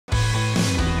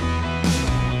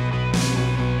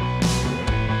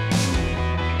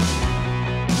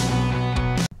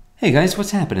Hey guys, what's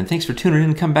happening? Thanks for tuning in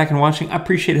and coming back and watching. I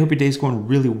appreciate it. Hope your day's going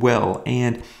really well.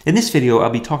 And in this video,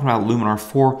 I'll be talking about Luminar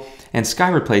 4 and sky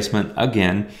replacement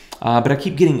again. But I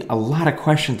keep getting a lot of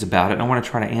questions about it, and I want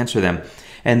to try to answer them.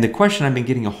 And the question I've been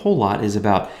getting a whole lot is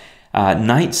about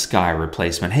night sky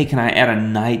replacement. Hey, can I add a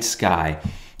night sky?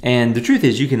 And the truth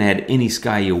is, you can add any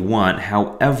sky you want.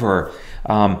 However,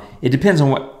 it depends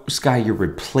on what sky you're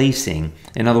replacing.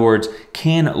 In other words,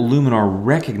 can Luminar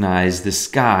recognize the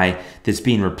sky that's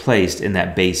being replaced in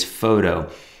that base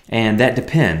photo? And that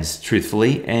depends,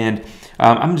 truthfully. And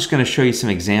I'm just going to show you some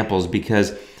examples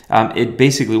because it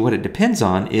basically what it depends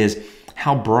on is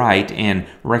how bright and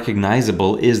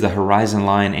recognizable is the horizon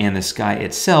line and the sky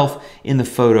itself in the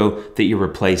photo that you're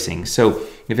replacing. So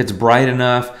if it's bright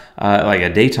enough, like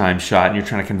a daytime shot, and you're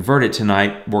trying to convert it to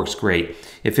night, works great.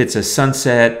 If it's a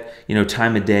sunset,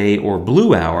 time of day or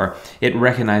blue hour, it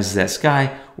recognizes that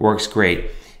sky, works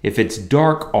great. If it's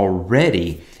dark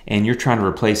already and you're trying to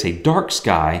replace a dark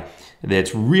sky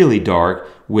that's really dark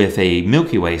with a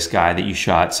Milky Way sky that you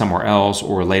shot somewhere else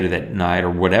or later that night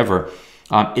or whatever,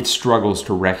 it struggles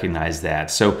to recognize that.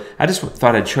 So I just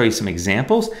thought I'd show you some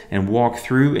examples and walk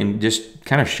through and just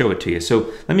kind of show it to you.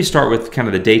 So let me start with kind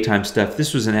of the daytime stuff.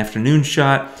 This was an afternoon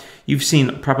shot. You've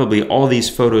seen probably all these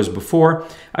photos before.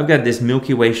 I've got this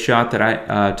Milky Way shot that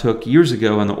I took years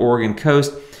ago on the Oregon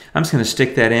coast. I'm just going to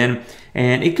stick that in,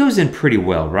 and it goes in pretty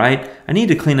well, right? I need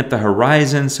to clean up the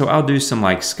horizon, so I'll do some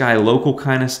like sky local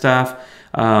kind of stuff,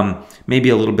 maybe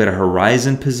a little bit of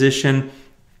horizon position.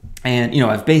 And,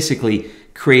 I've basically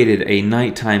created a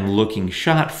nighttime looking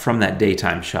shot from that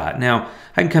daytime shot. Now,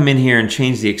 I can come in here and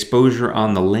change the exposure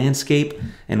on the landscape.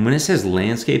 And when it says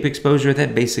landscape exposure,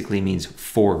 that basically means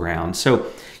foreground. So,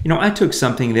 I took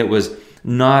something that was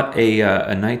not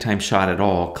a nighttime shot at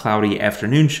all, cloudy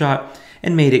afternoon shot,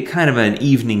 and made it kind of an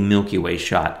evening Milky Way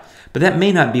shot. But that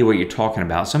may not be what you're talking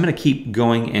about. So I'm going to keep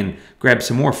going and grab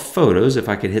some more photos if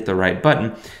I could hit the right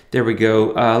button. There we go.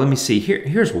 Let me see.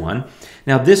 Here's one.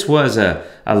 Now this was a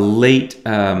late,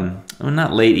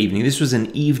 not late evening. This was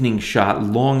an evening shot,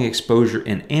 long exposure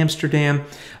in Amsterdam,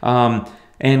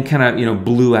 and kind of,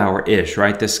 blue hour-ish,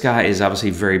 right? The sky is obviously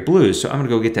very blue. So I'm going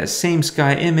to go get that same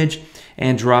sky image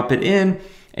and drop it in.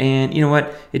 And you know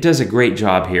what? It does a great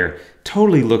job here.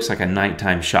 Totally looks like a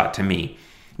nighttime shot to me.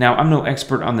 Now, I'm no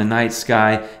expert on the night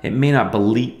sky. It may not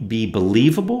be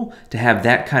believable to have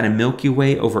that kind of Milky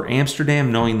Way over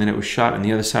Amsterdam, knowing that it was shot on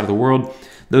the other side of the world.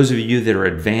 Those of you that are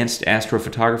advanced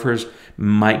astrophotographers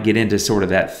might get into sort of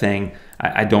that thing.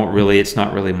 I don't really, it's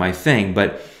not really my thing,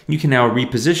 but you can now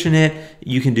reposition it.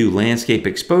 You can do landscape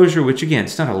exposure, which again,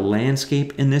 it's not a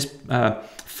landscape in this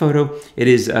photo. It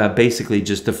is basically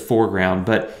just the foreground.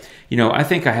 But, I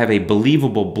think I have a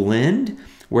believable blend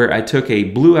where I took a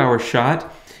blue hour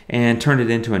shot and turned it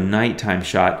into a nighttime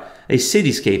shot, a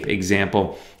cityscape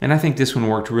example, and I think this one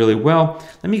worked really well.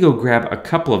 Let me go grab a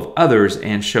couple of others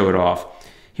and show it off.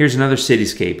 Here's another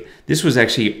cityscape. This was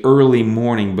actually early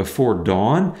morning before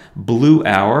dawn, blue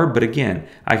hour, but again,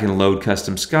 I can load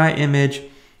custom sky image,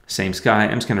 same sky.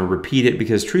 I'm just going to repeat it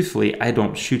because truthfully, I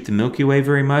don't shoot the Milky Way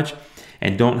very much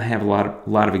and don't have a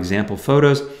lot of example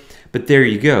photos, but there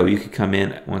you go. You could come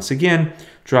in once again,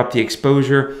 drop the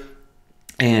exposure,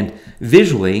 and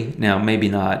visually, now maybe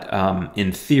not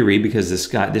in theory because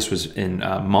this was in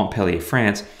Montpellier,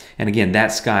 France, and again, that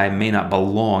sky may not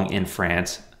belong in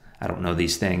France. I don't know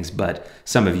these things, but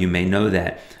some of you may know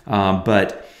that.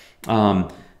 But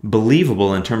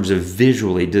believable in terms of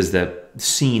visually, does the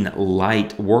scene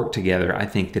light work together? I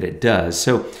think that it does.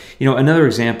 So, another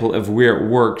example of where it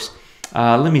works,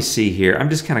 let me see here.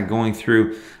 I'm just kind of going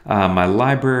through my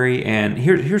library, and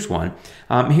here's one.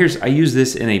 I used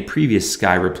this in a previous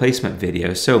sky replacement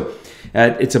video. So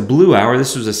it's a blue hour.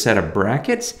 This was a set of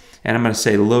brackets, and I'm going to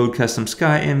say load custom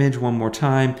sky image one more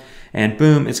time, and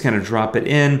boom, it's going to drop it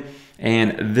in,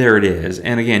 and there it is.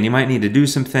 And again, you might need to do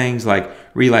some things like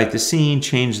relight the scene,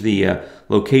 change the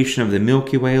location of the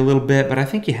Milky Way a little bit, but I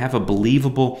think you have a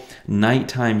believable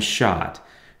nighttime shot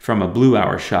from a blue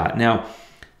hour shot. Now,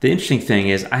 the interesting thing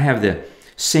is I have the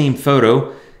same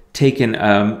photo taken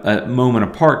a moment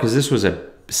apart because this was a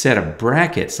set of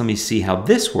brackets. Let me see how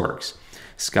this works.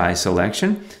 Sky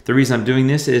selection. The reason I'm doing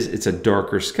this is it's a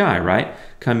darker sky, right?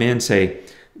 Come in, say,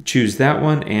 choose that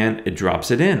one, and it drops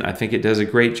it in. I think it does a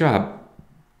great job.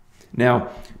 Now,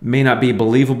 may not be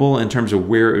believable in terms of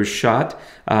where it was shot.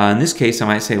 In this case, I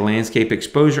might say landscape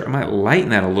exposure. I might lighten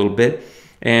that a little bit.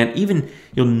 And even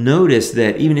you'll notice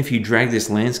that even if you drag this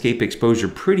landscape exposure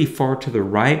pretty far to the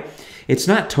right, it's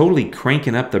not totally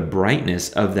cranking up the brightness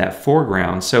of that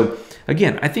foreground. So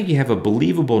again, I think you have a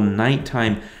believable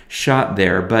nighttime shot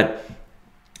there, but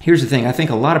Here's the thing. I think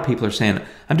a lot of people are saying,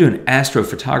 I'm doing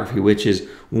astrophotography, which is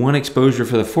one exposure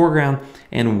for the foreground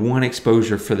and one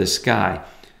exposure for the sky.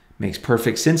 Makes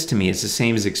perfect sense to me. It's the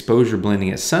same as exposure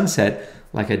blending at sunset,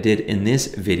 like I did in this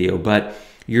video, but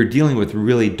you're dealing with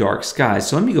really dark skies.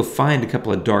 So let me go find a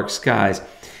couple of dark skies.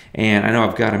 And I know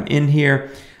I've got them in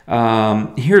here.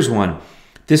 Here's one.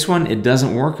 This one, it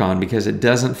doesn't work on because it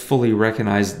doesn't fully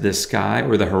recognize the sky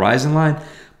or the horizon line.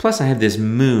 Plus I have this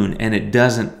moon and it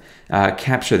doesn't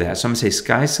capture that. So I'm gonna say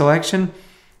sky selection,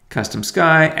 custom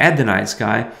sky, add the night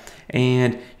sky,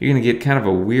 and you're gonna get kind of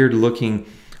a weird looking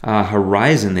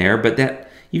horizon there, but that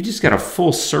you've just got a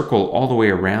full circle all the way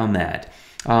around that.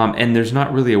 And there's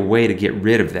not really a way to get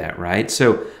rid of that, right?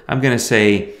 So I'm gonna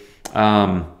say,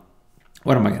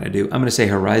 what am I gonna do? I'm gonna say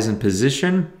horizon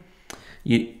position,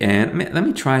 and let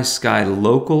me try sky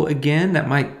local again. That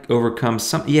might overcome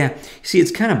some, yeah. See,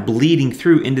 it's kind of bleeding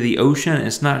through into the ocean, and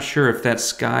it's not sure if that's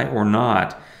sky or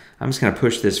not. I'm just gonna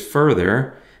push this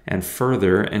further and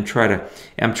further and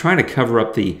I'm trying to cover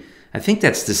up I think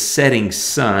that's the setting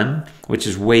sun, which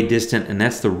is way distant, and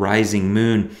that's the rising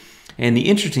moon. And the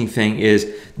interesting thing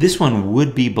is this one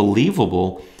would be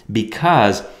believable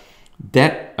because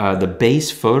that the base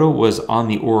photo was on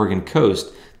the Oregon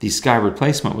coast. The sky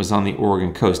replacement was on the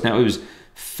Oregon coast. Now, it was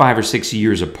 5 or 6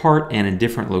 years apart and in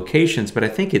different locations, but I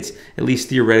think it's at least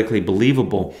theoretically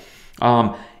believable.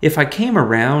 If I came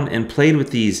around and played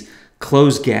with these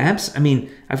closed gaps, I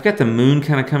mean, I've got the moon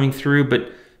kind of coming through,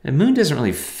 but the moon doesn't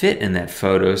really fit in that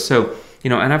photo. So,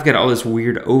 and I've got all this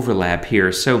weird overlap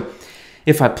here. So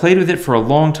if I played with it for a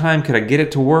long time, could I get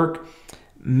it to work?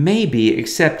 Maybe,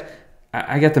 except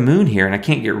I got the moon here and I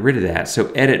can't get rid of that.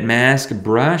 So edit mask,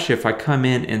 brush, if I come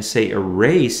in and say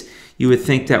erase, you would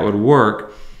think that would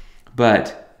work,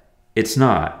 but it's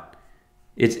not.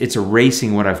 It's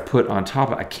erasing what I've put on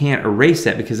top. I can't erase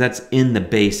that because that's in the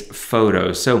base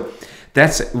photo. So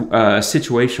that's a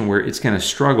situation where it's going to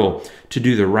struggle to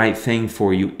do the right thing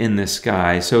for you in the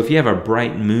sky. So if you have a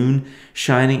bright moon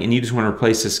shining and you just want to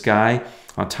replace the sky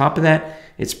on top of that,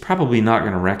 it's probably not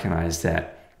going to recognize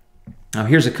that. Now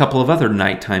here's a couple of other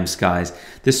nighttime skies.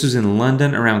 This was in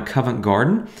London around Covent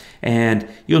Garden, and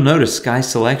you'll notice sky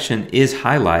selection is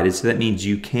highlighted, so that means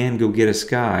you can go get a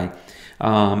sky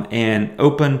and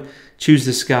open, choose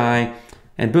the sky,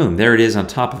 and boom, there it is on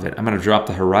top of it. I'm going to drop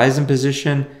the horizon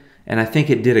position, and I think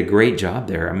it did a great job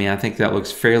there. I mean, I think that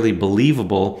looks fairly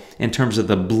believable in terms of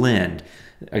the blend.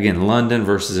 Again, London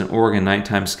versus an Oregon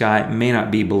nighttime sky may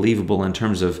not be believable in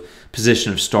terms of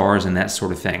position of stars and that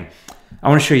sort of thing. I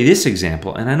want to show you this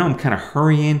example, and I know I'm kind of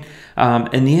hurrying,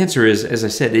 and the answer is, as I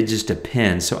said, it just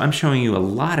depends. So I'm showing you a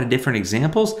lot of different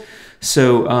examples,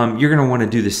 so you're going to want to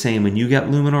do the same when you got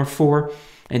Luminar 4,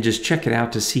 and just check it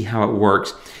out to see how it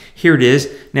works. Here it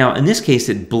is. Now, in this case,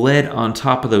 it bled on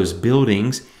top of those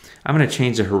buildings. I'm going to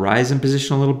change the horizon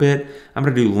position a little bit. I'm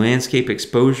going to do landscape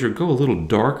exposure, go a little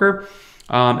darker,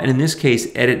 and in this case,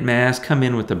 edit mask, come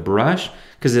in with a brush,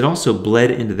 because it also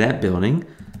bled into that building.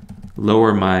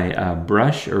 Lower my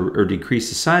brush or decrease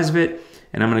the size of it,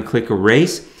 and I'm going to click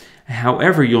erase.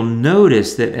 However, you'll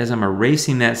notice that as I'm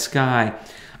erasing that sky,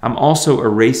 I'm also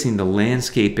erasing the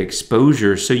landscape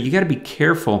exposure. So you got to be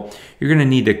careful. You're going to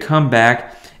need to come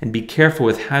back and be careful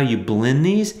with how you blend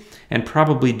these and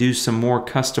probably do some more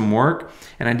custom work.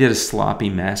 And I did a sloppy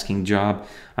masking job.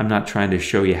 I'm not trying to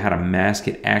show you how to mask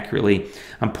it accurately.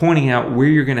 I'm pointing out where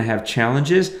you're going to have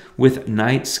challenges with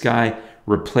night sky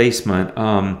replacement.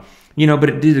 But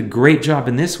it did a great job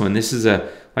in this one. This is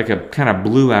like a kind of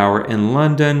blue hour in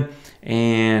London,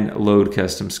 and load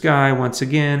custom sky once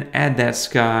again, add that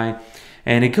sky,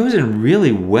 and it goes in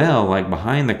really well, like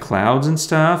behind the clouds and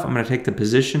stuff. I'm going to take the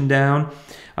position down.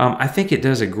 I think it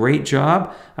does a great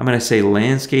job. I'm going to say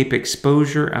landscape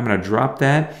exposure. I'm going to drop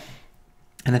that,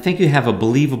 and I think you have a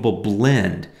believable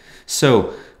blend.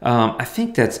 So I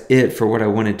think that's it for what I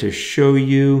wanted to show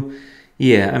you.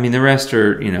 Yeah, I mean, the rest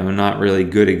are, not really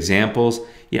good examples.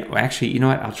 Yeah, actually, you know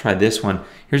what? I'll try this one.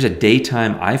 Here's a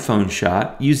daytime iPhone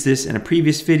shot. Use this in a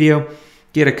previous video.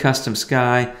 Get a custom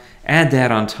sky, add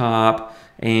that on top,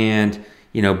 and,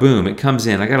 boom, it comes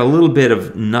in. I got a little bit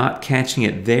of not catching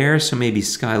it there, so maybe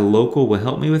sky local will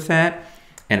help me with that,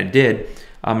 and it did.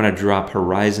 I'm going to drop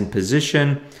horizon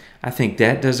position. I think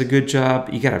that does a good job.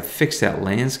 You got to fix that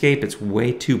landscape. It's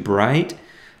way too bright.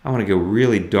 I want to go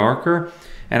really darker.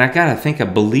 And I got to think a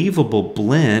believable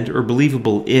blend, or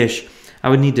believable-ish. I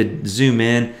would need to zoom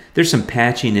in. There's some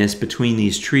patchiness between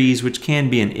these trees, which can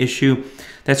be an issue.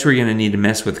 That's where you're going to need to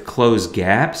mess with closed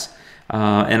gaps.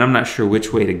 And I'm not sure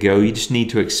which way to go. You just need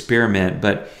to experiment.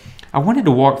 But I wanted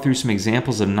to walk through some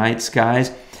examples of night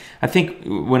skies. I think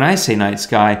when I say night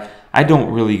sky, I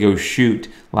don't really go shoot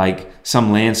like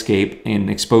some landscape and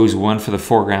expose one for the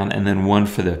foreground and then one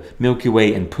for the Milky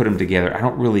Way and put them together. I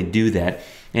don't really do that.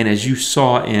 And as you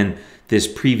saw in this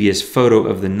previous photo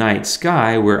of the night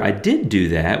sky where I did do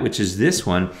that, which is this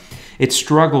one, it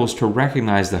struggles to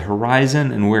recognize the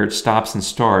horizon and where it stops and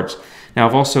starts. Now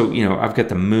I've also, I've got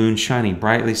the moon shining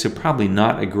brightly, so probably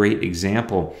not a great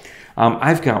example.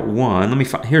 I've got one,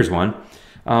 here's one.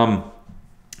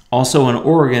 Also in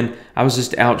Oregon, I was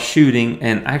just out shooting,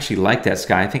 and I actually like that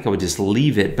sky. I think I would just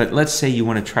leave it, but let's say you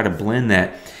want to try to blend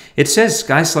that. It says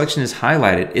sky selection is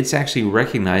highlighted. It's actually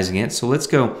recognizing it, so let's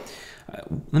go.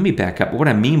 Let me back up. What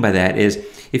I mean by that is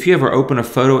if you ever open a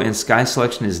photo and sky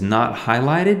selection is not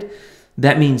highlighted,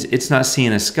 that means it's not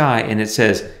seeing a sky and it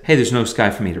says, hey, there's no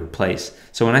sky for me to replace.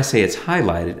 So when I say it's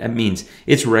highlighted, that means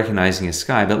it's recognizing a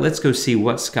sky. But let's go see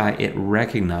what sky it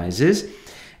recognizes.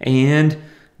 And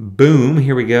boom,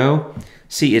 here we go.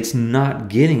 See, it's not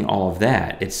getting all of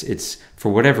that. It's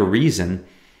for whatever reason,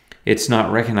 it's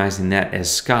not recognizing that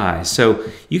as sky. So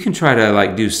you can try to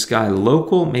like do sky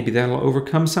local. Maybe that'll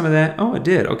overcome some of that. Oh, it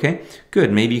did. Okay,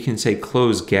 good. Maybe you can say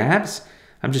close gaps.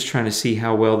 I'm just trying to see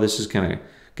how well this is gonna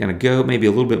go. Maybe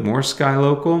a little bit more sky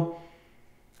local.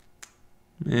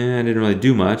 I didn't really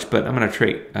do much, but I'm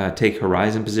gonna take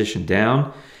horizon position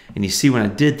down. And you see when I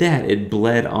did that, it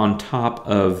bled on top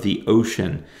of the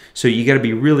ocean. So you got to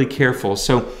be really careful.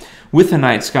 So with the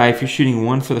night sky, if you're shooting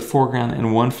one for the foreground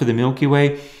and one for the Milky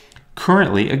Way,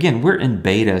 currently, again, we're in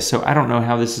beta, so I don't know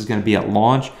how this is going to be at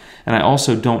launch. And I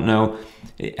also don't know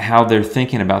how they're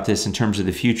thinking about this in terms of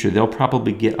the future. They'll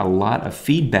probably get a lot of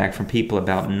feedback from people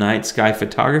about night sky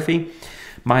photography.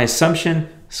 My assumption,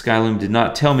 Skyloom did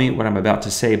not tell me what I'm about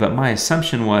to say, but my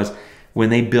assumption was when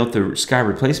they built the sky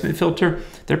replacement filter,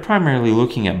 they're primarily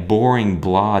looking at boring,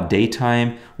 blah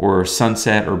daytime or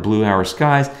sunset or blue hour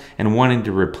skies and wanting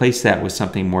to replace that with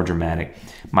something more dramatic.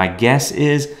 My guess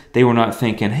is they were not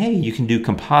thinking, hey, you can do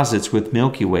composites with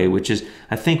Milky Way, which is,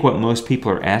 I think, what most people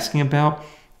are asking about.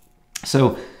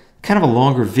 So kind of a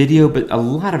longer video, but a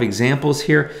lot of examples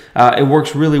here. It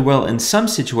works really well in some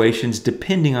situations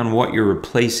depending on what you're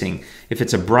replacing. If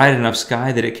it's a bright enough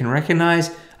sky that it can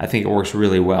recognize, I think it works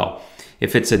really well.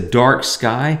 If it's a dark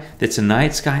sky that's a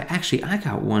night sky, actually I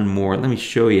got one more. Let me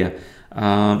show you.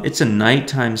 It's a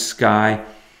nighttime sky,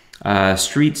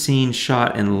 street scene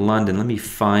shot in London. Let me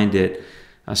find it.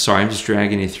 Sorry, I'm just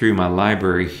dragging you through my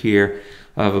library here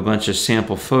of a bunch of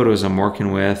sample photos I'm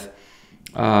working with.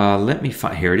 Let me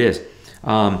find, here it is.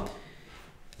 Let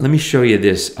me show you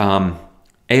this.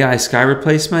 AI sky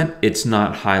replacement, it's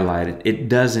not highlighted. It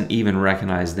doesn't even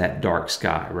recognize that dark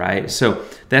sky, right? So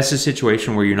that's a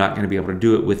situation where you're not going to be able to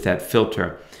do it with that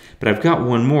filter. But I've got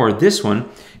one more. This one,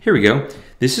 here we go.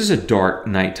 This is a dark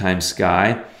nighttime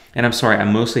sky. And I'm sorry, I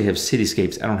mostly have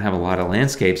cityscapes. I don't have a lot of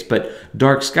landscapes, but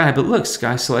dark sky. But look,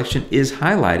 sky selection is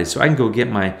highlighted. So I can go get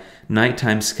my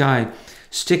nighttime sky,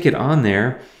 stick it on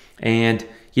there, and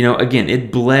again, it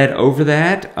bled over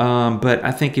that. But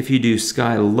I think if you do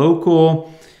sky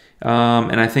local,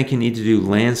 and I think you need to do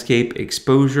landscape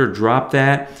exposure, drop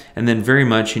that, and then very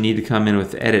much you need to come in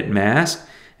with edit mask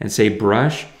and say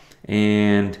brush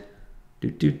and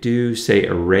say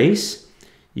erase.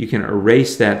 You can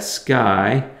erase that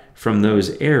sky from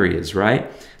those areas,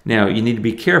 right? Now you need to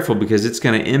be careful because it's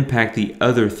going to impact the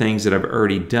other things that I've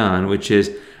already done, which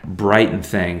is brighten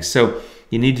things. So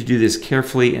you need to do this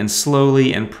carefully and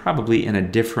slowly and probably in a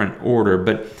different order,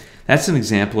 but that's an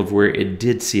example of where it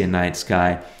did see a night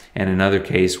sky and another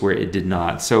case where it did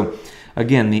not. So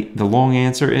again, the long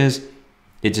answer is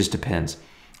it just depends.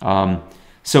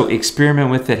 So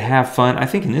experiment with it, have fun. I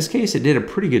think in this case it did a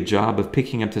pretty good job of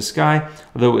picking up the sky,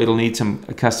 although it'll need some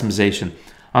customization.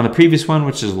 On the previous one,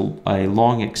 which is a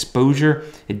long exposure,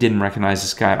 it didn't recognize the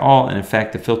sky at all, and in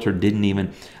fact the filter didn't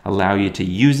even allow you to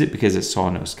use it because it saw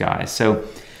no sky. So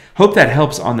hope that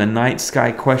helps on the night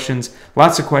sky questions.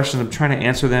 Lots of questions, I'm trying to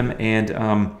answer them, and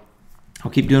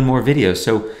I'll keep doing more videos.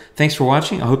 So thanks for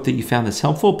watching. I hope that you found this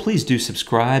helpful. Please do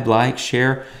subscribe, like,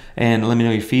 share, and let me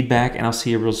know your feedback. And I'll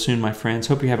see you real soon, my friends.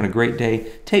 Hope you're having a great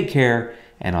day. Take care,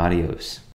 and adios.